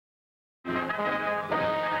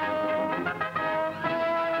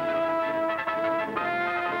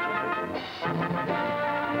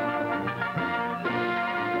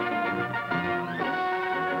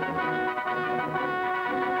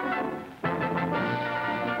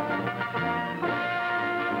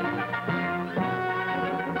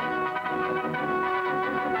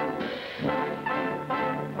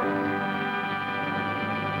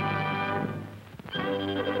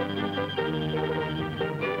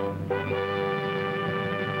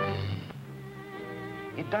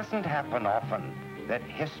It doesn't happen often that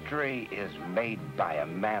history is made by a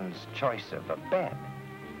man's choice of a bed.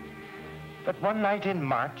 But one night in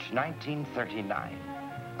March 1939,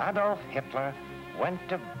 Adolf Hitler went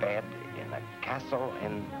to bed in a castle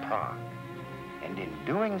in Prague. And in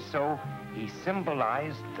doing so, he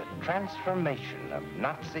symbolized the transformation of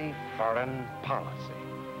Nazi foreign policy.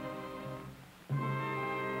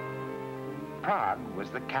 Prague was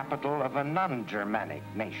the capital of a non-Germanic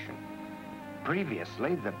nation.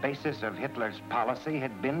 Previously, the basis of Hitler's policy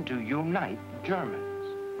had been to unite Germans.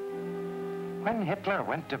 When Hitler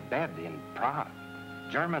went to bed in Prague,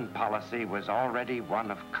 German policy was already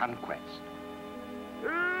one of conquest.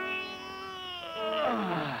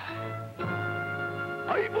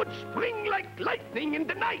 I would spring like lightning in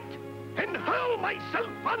the night and hurl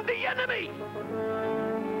myself on the enemy.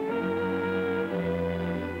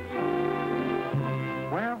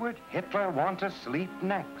 Where would Hitler want to sleep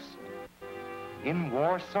next? In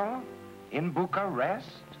Warsaw? In Bucharest?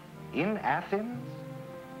 In Athens?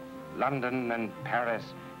 London and Paris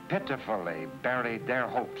pitifully buried their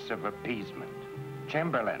hopes of appeasement.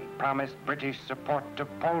 Chamberlain promised British support to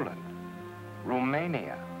Poland,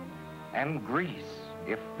 Romania, and Greece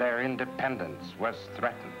if their independence was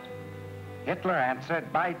threatened. Hitler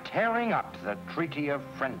answered by tearing up the Treaty of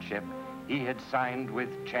Friendship he had signed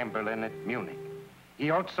with Chamberlain at Munich. He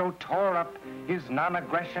also tore up his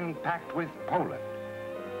non-aggression pact with Poland.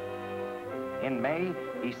 In May,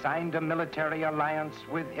 he signed a military alliance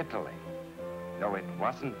with Italy, though it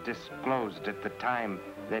wasn't disclosed at the time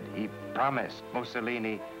that he promised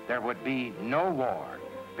Mussolini there would be no war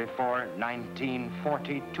before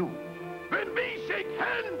 1942. When we shake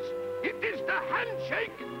hands, it is the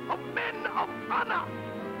handshake of men of honor.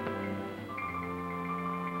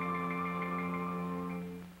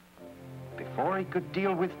 Before he could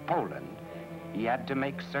deal with Poland, he had to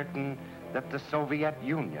make certain that the Soviet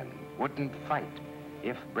Union wouldn't fight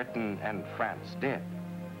if Britain and France did.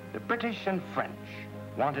 The British and French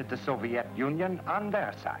wanted the Soviet Union on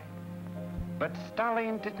their side. But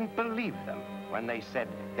Stalin didn't believe them when they said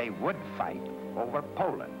they would fight over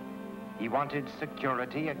Poland. He wanted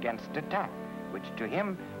security against attack, which to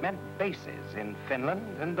him meant bases in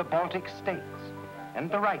Finland and the Baltic states, and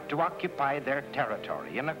the right to occupy their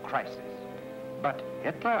territory in a crisis. But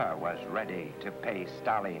Hitler was ready to pay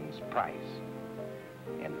Stalin's price.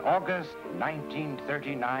 In August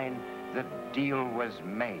 1939, the deal was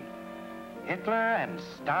made. Hitler and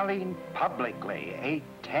Stalin publicly ate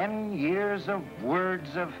 10 years of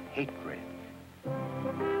words of hatred.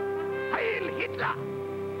 Heil Hitler!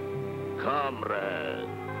 Comrade!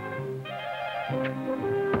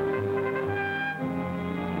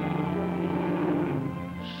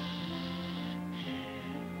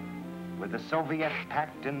 With the Soviet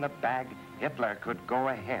pact in the bag, Hitler could go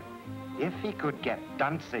ahead. If he could get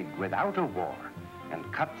Danzig without a war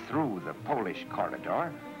and cut through the Polish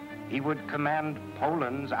corridor, he would command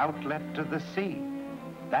Poland's outlet to the sea.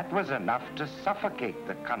 That was enough to suffocate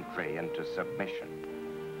the country into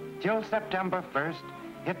submission. Till September 1st,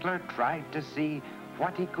 Hitler tried to see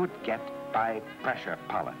what he could get by pressure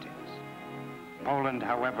politics. Poland,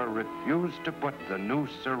 however, refused to put the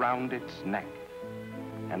noose around its neck.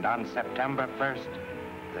 And on September 1st,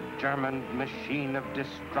 the German machine of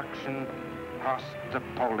destruction crossed the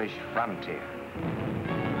Polish frontier.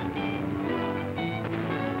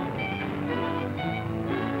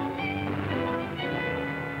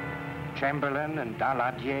 Chamberlain and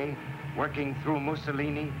Daladier, working through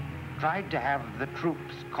Mussolini, tried to have the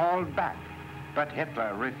troops called back, but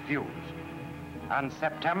Hitler refused. On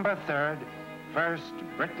September 3rd, first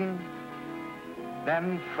Britain,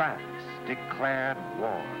 then France declared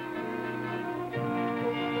war.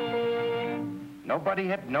 Nobody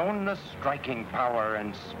had known the striking power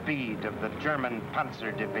and speed of the German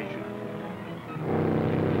Panzer Division.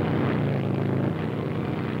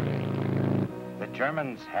 The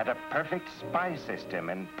Germans had a perfect spy system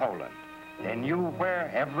in Poland. They knew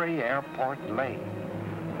where every airport lay.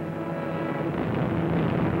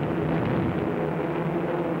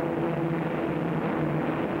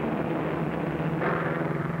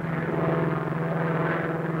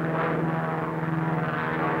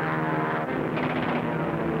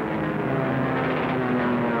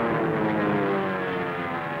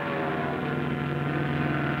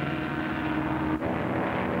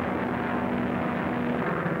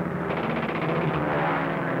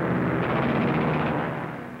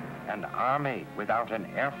 army without an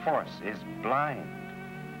air force is blind.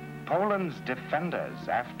 Poland's defenders,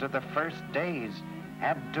 after the first days,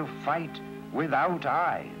 had to fight without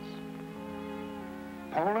eyes.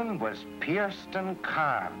 Poland was pierced and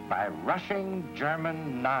carved by rushing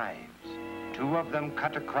German knives. Two of them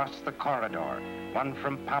cut across the corridor, one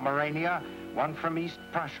from Pomerania, one from East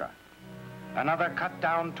Prussia. Another cut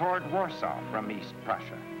down toward Warsaw from East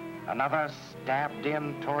Prussia. Another stabbed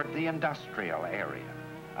in toward the industrial area.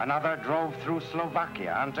 Another drove through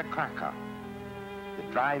Slovakia onto Krakow.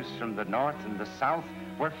 The drives from the north and the south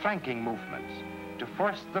were flanking movements to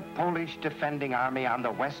force the Polish defending army on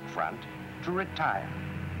the west front to retire.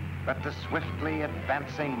 But the swiftly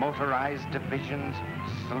advancing motorized divisions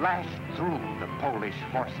slashed through the Polish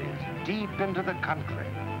forces deep into the country.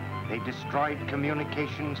 They destroyed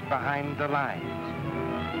communications behind the lines.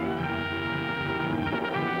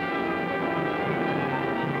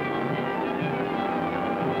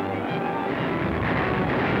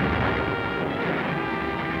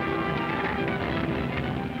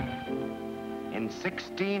 In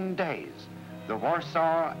 16 days, the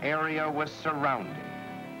Warsaw area was surrounded.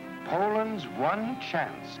 Poland's one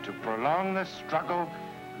chance to prolong the struggle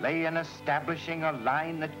lay in establishing a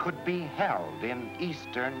line that could be held in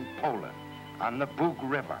eastern Poland on the Bug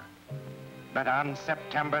River. But on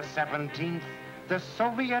September 17th, the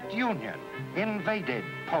Soviet Union invaded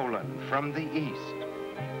Poland from the east.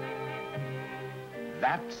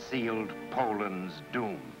 That sealed Poland's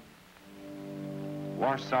doom.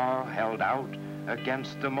 Warsaw held out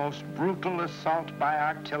against the most brutal assault by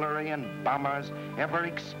artillery and bombers ever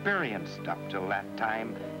experienced up till that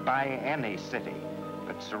time by any city,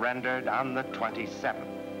 but surrendered on the 27th.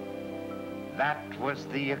 That was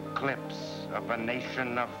the eclipse of a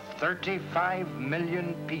nation of 35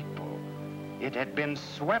 million people. It had been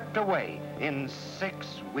swept away in 6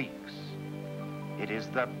 weeks. It is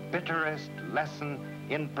the bitterest lesson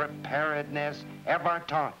in preparedness ever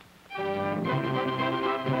taught.